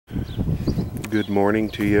Good morning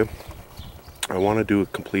to you. I want to do a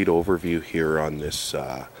complete overview here on this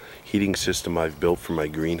heating system I've built for my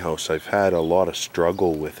greenhouse. I've had a lot of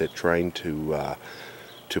struggle with it, trying to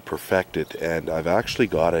perfect it, and I've actually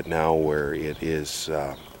got it now where it is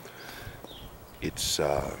I'm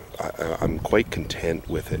quite content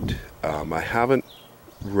with it. I haven't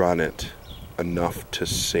run it enough to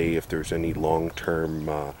say if there's any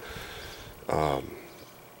long-term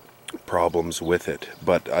problems with it,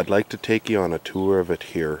 but I'd like to take you on a tour of it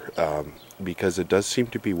here because it does seem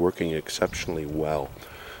to be working exceptionally well.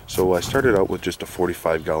 So I started out with just a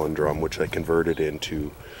 45-gallon drum, which I converted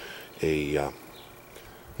into a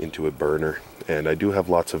burner, and I do have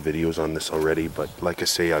lots of videos on this already, but like I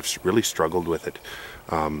say, I've really struggled with it.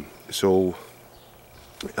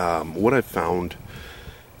 What I've found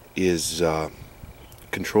is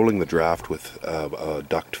controlling the draft with a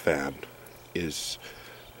duct fan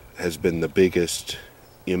has been the biggest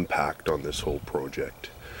impact on this whole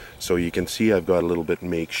project. So you can see I've got a little bit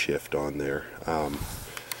makeshift on there,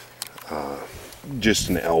 just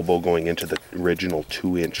an elbow going into the original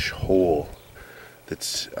 2-inch hole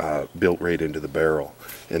that's built right into the barrel,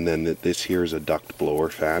 and then this here is a duct blower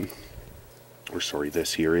fan, or sorry,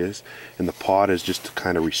 this here is, and the pot is just to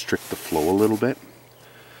kind of restrict the flow a little bit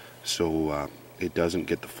so it doesn't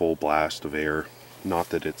get the full blast of air. Not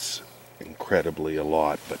that it's incredibly a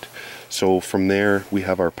lot, but so from there we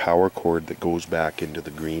have our power cord that goes back into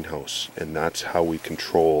the greenhouse, and that's how we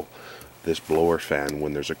control this blower fan.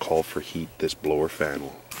 When there's a call for heat, this blower fan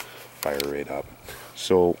will fire right up.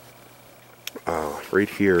 So right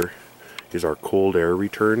here is our cold air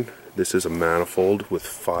return. This is a manifold with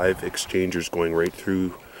 5 exchangers going right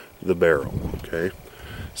through the barrel. Okay,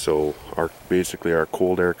 so basically our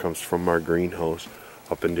cold air comes from our greenhouse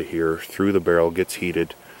up into here, through the barrel, gets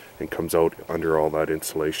heated, and comes out under all that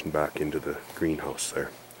insulation back into the greenhouse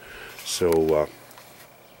there. So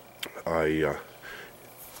I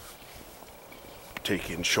take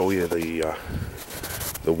you and show you the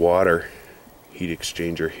water heat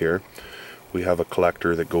exchanger here. We have a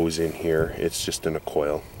collector that goes in here. It's just in a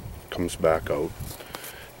coil, comes back out,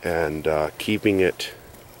 and keeping it,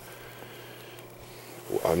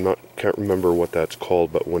 can't remember what that's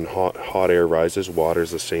called, but when hot air rises, water's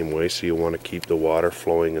the same way, so you want to keep the water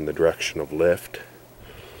flowing in the direction of lift.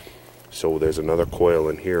 So there's another coil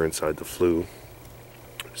in here inside the flue.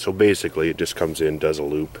 So basically it just comes in, does a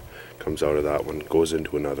loop, comes out of that one, goes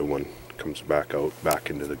into another one, comes back out, back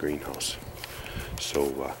into the greenhouse.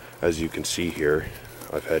 So as you can see here,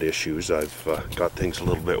 I've had issues. I've got things a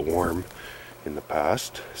little bit warm in the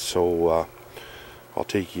past, so I'll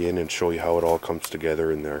take you in and show you how it all comes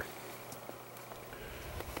together in there.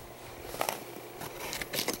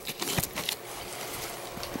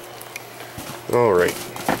 Alright,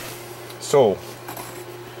 so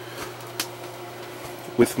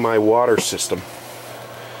with my water system,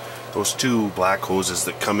 those 2 black hoses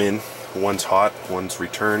that come in, one's hot, one's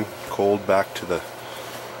return cold back to the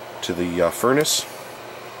furnace.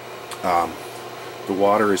 The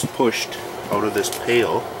water is pushed out of this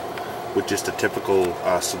pail with just a typical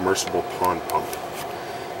submersible pond pump.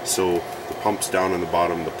 So the pump's down in the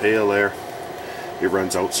bottom of the pail there. It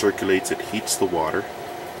runs out, circulates, it heats the water,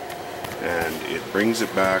 and it brings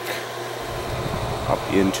it back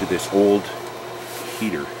up into this old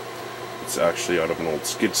heater. It's actually out of an old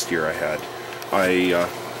skid steer I had. I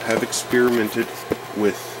have experimented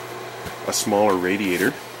with a smaller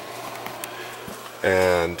radiator,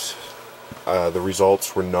 and the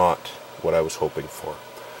results were not what I was hoping for.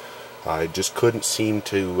 I just couldn't seem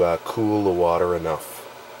to cool the water enough.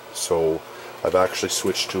 So I've actually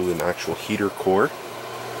switched to an actual heater core,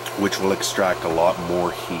 which will extract a lot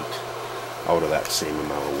more heat out of that same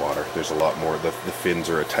amount of water. There's a lot more. The fins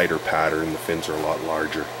are a tighter pattern, the fins are a lot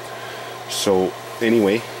larger. So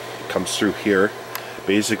anyway, it comes through here,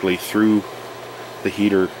 basically through the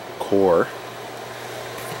heater core,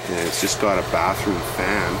 and it's just got a bathroom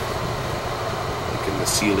fan, like in the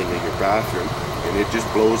ceiling of your bathroom, and it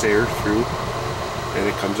just blows air through, and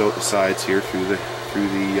it comes out the sides here through the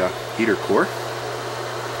heater core,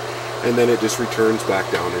 and then it just returns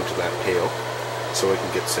back down into that pail, so it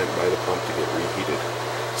can get sent by the pump to get reheated.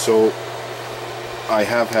 So I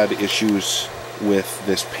have had issues with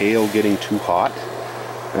this pail getting too hot,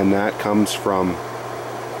 and that comes from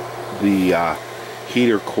the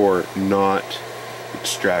heater core not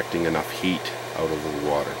extracting enough heat out of the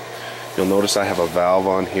water. You'll notice I have a valve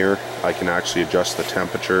on here. I can actually adjust the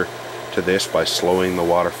temperature to this by slowing the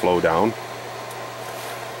water flow down.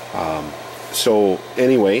 So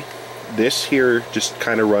anyway, this here just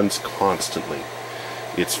kind of runs constantly.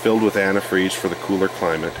 It's filled with antifreeze for the cooler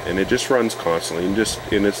climate, and it just runs constantly,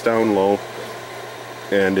 and it's down low.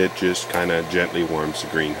 and it just kind of gently warms the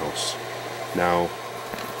greenhouse. Now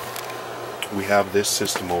we have this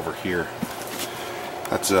system over here.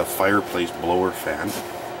 That's a fireplace blower fan,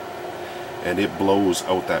 and it blows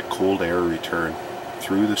out that cold air return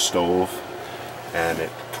through the stove, and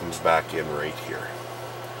it comes back in right here.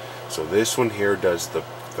 So this one here does the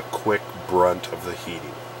quick brunt of the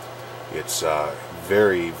heating. It's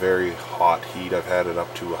very, very hot heat. I've had it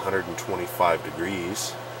up to 125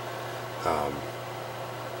 degrees.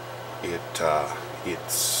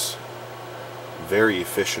 It's very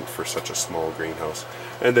efficient for such a small greenhouse.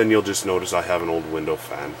 And then you'll just notice I have an old window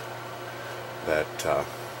fan that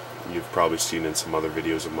you've probably seen in some other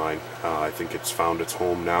videos of mine. I think it's found its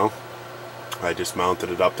home now. I just mounted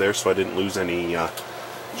it up there so I didn't lose any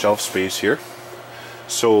shelf space here.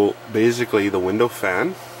 So basically the window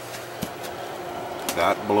fan,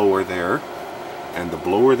 that blower there, and the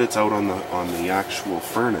blower that's out on the actual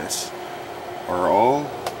furnace are all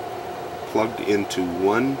plugged into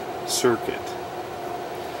one circuit,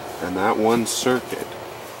 and that one circuit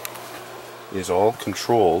is all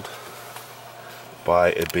controlled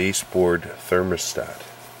by a baseboard thermostat.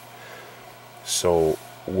 So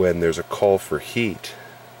when there's a call for heat,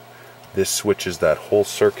 this switches that whole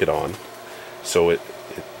circuit on, so it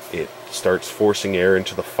starts forcing air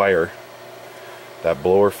into the fire. That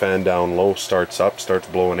blower fan down low starts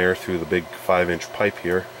blowing air through the big 5-inch pipe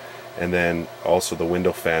here, and then also the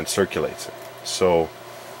window fan circulates it. So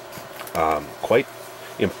quite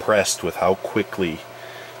impressed with how quickly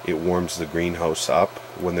it warms the greenhouse up.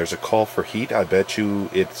 When there's a call for heat, I bet you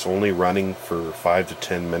it's only running for 5 to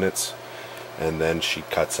 10 minutes, and then she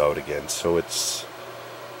cuts out again. So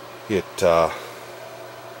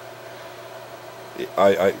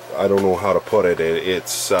I don't know how to put it. It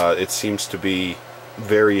seems to be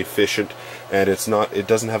very efficient, and it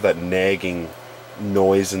doesn't have that nagging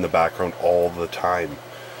noise in the background all the time.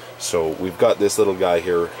 So we've got this little guy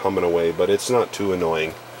here humming away, but it's not too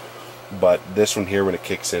annoying. But this one here, when it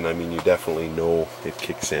kicks in, I mean, you definitely know it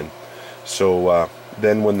kicks in. So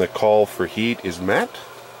then when the call for heat is met,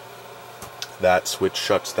 that switch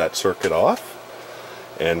shuts that circuit off,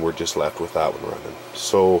 and we're just left with that one running.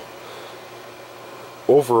 So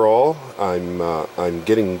overall, I'm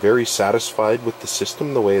getting very satisfied with the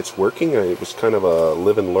system, the way it's working. It was kind of a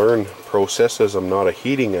live and learn process, as I'm not a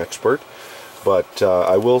heating expert. But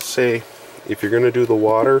I will say, if you're going to do the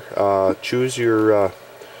water, choose your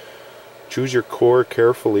core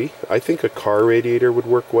carefully. I think a car radiator would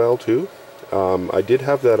work well too. I did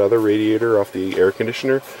have that other radiator off the air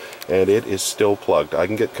conditioner, and it is still plugged. I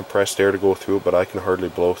can get compressed air to go through it, but I can hardly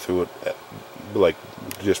blow through it, like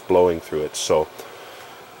just blowing through it. So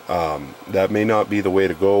that may not be the way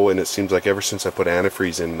to go, and it seems like ever since I put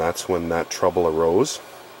antifreeze in, that's when that trouble arose.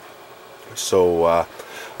 So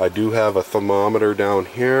I do have a thermometer down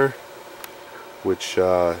here, which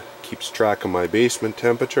keeps track of my basement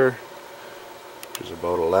temperature, which is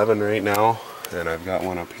about 11 right now, and I've got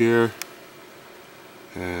one up here,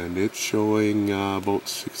 and it's showing about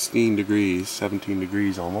 16 degrees, 17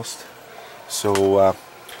 degrees almost. So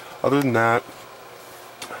other than that,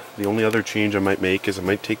 the only other change I might make is I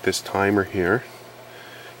might take this timer here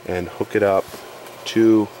and hook it up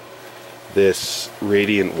to this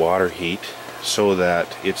radiant water heat, so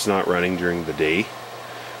that it's not running during the day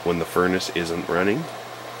when the furnace isn't running.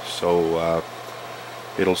 So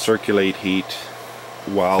it'll circulate heat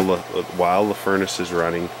while the furnace is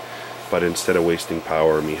running, but instead of wasting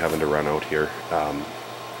power, me having to run out here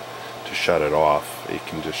to shut it off, it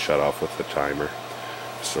can just shut off with the timer.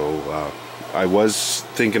 So I was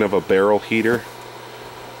thinking of a barrel heater,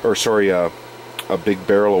 or sorry, a big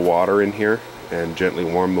barrel of water in here, and gently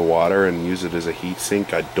warm the water and use it as a heat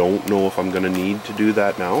sink. I don't know if I'm going to need to do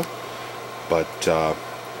that now, but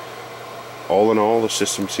all in all, the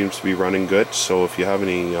system seems to be running good. So if you have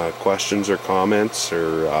any questions or comments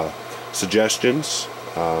or suggestions,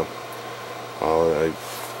 I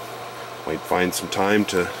might find some time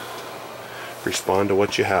to respond to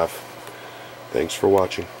what you have. Thanks for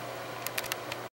watching.